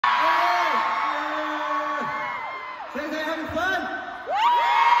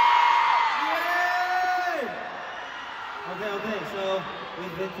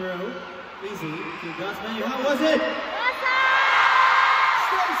we've been through. Easy. To God's menu. How was it?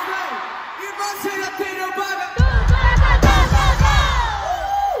 Stay. You must say that they don't bother.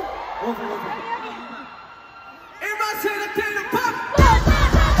 Over. You must say that they don't bother.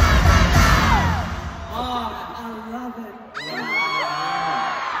 Oh, I love it.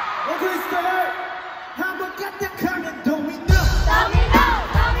 Okay, start. How about get the coming domino?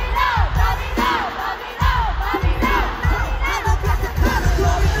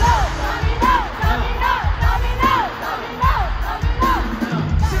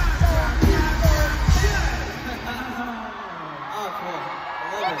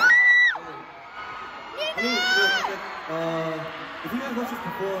 If you guys watch us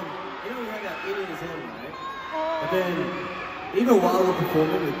perform, you know we have our in-ears on, right? But then, even while we're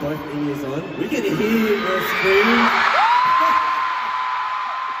performing with both in-ears on, we can hear the screams.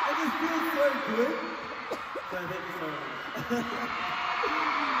 It just feels so good. So thank you so much.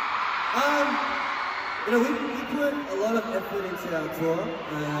 We put a lot of effort into our tour.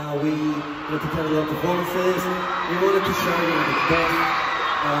 We prepared a lot of performances. We wanted to show you the best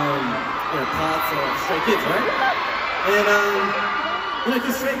parts of Stray Kids, right? And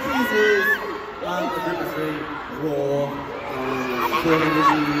because Stray Kids is a group that's very raw, full of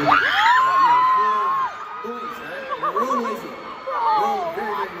energy, noise, right? We're all noisy. We're all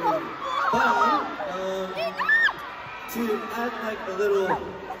very, very noisy. But to add like a little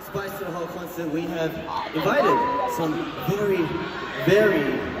spice to the whole concert, we have invited some very,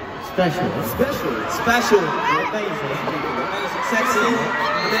 very special, amazing, sexy,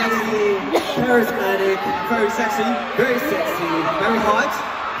 amazing, charismatic, very sexy, very hot,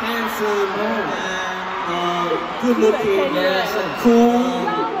 handsome, good looking, cool,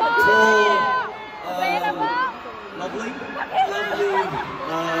 tall, lovely,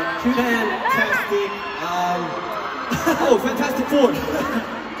 fantastic, Fantastic Four.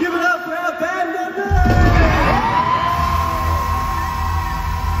 Give it up for our band members!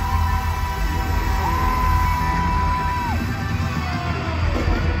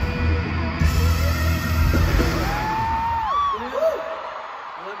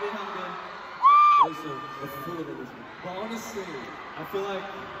 But honestly, I feel like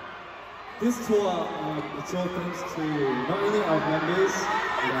this tour, it's all thanks to not only our members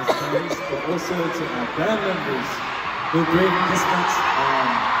and our fans, but also to our band members who bring this much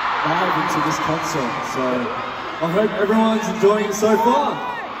live into this concert. So I hope everyone's enjoying it so far.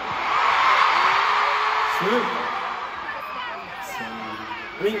 Sure. So,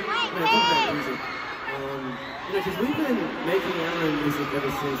 talk about music. Because we've been making our own music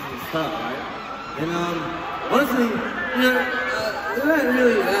ever since the start, right? And honestly, we weren't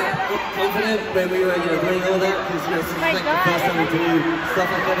really that confident when we were doing all that, because this is like the first time we do stuff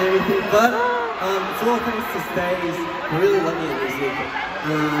like that and everything. But it's all thanks to Stays. I really love your music.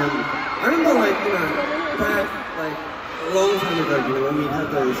 I remember back a long time ago, when we had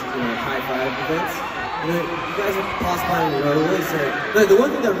those high five events. You guys would pass by and I would always say, the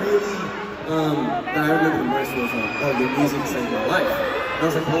one thing that really that I remember the most was your music saved my life. And I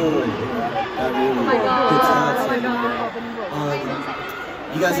was like, that really good times.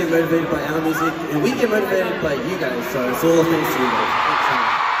 You guys get motivated by our music, and we get motivated by you guys, so it's all thanks to you guys.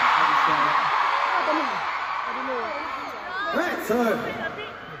 Alright, so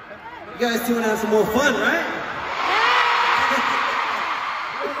you guys two want to have some more fun, right?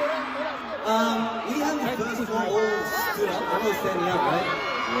 We have the first floor all stood up, everyone's standing up, right?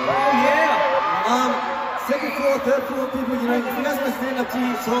 Oh yeah! Second floor, third floor people, if you guys want to stand up to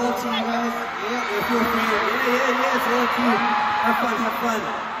you, it's all up to you guys. Yeah, feel free. Yeah, it's all up to you. Have fun.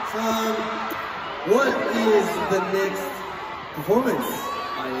 So, what is the next performance,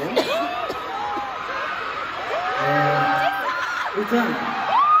 Ian? Return.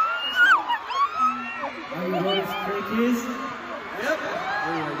 Are you ready, Stray Kids? Yep.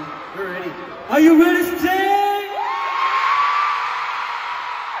 We're ready. Are you ready, Stay?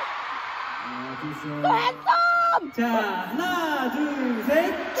 자, 하나, 둘,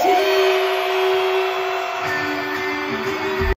 셋, 치!